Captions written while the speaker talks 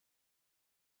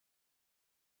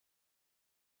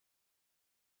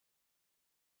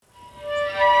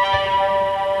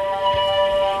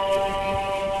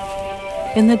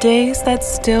In the days that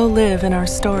still live in our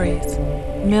stories,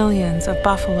 millions of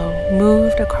buffalo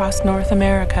moved across North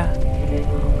America.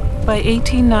 By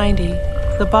 1890,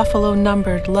 the buffalo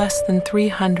numbered less than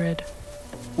 300.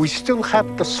 We still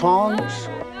have the songs,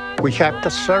 we have the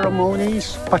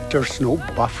ceremonies, but there's no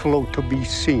buffalo to be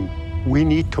seen. We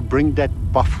need to bring that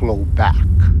buffalo back.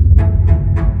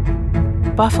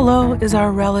 Buffalo is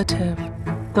our relative,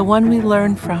 the one we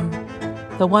learn from,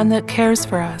 the one that cares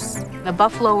for us. The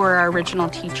buffalo were our original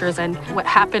teachers, and what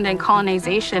happened in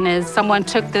colonization is someone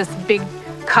took this big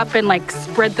cup and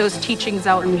spread those teachings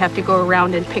out, and we have to go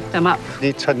around and pick them up.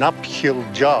 It's an uphill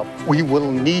job. We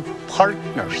will need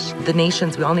partners. The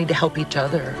nations, we all need to help each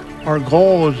other. Our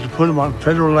goal is to put them on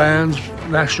federal lands,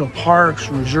 national parks,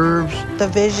 reserves. The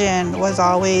vision was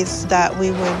always that we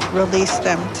would release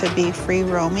them to be free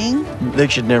roaming. They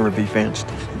should never be fenced.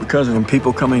 Because when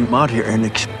people coming out here and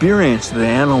experience the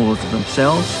animals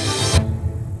themselves,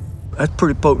 that's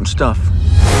pretty potent stuff.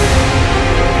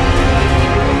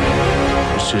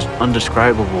 It's just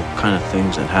undescribable kind of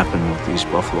things that happen with these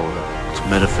buffalo. It's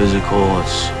metaphysical,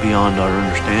 it's beyond our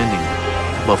understanding.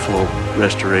 Buffalo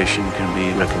restoration can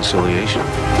be reconciliation.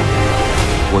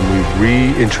 When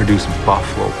we reintroduce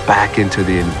buffalo back into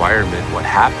the environment, what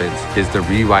happens is the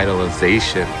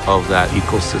revitalization of that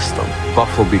ecosystem.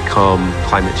 Buffalo become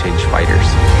climate change fighters.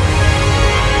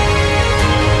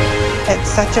 It's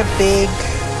such a big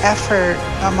effort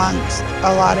amongst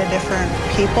a lot of different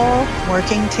people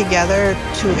working together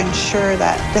to ensure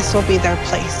that this will be their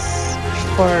place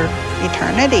for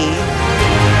eternity.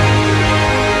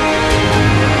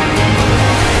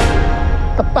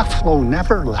 The buffalo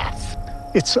never left.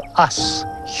 It's us,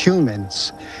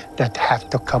 humans, that have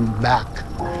to come back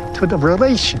to the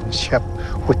relationship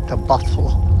with the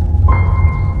buffalo.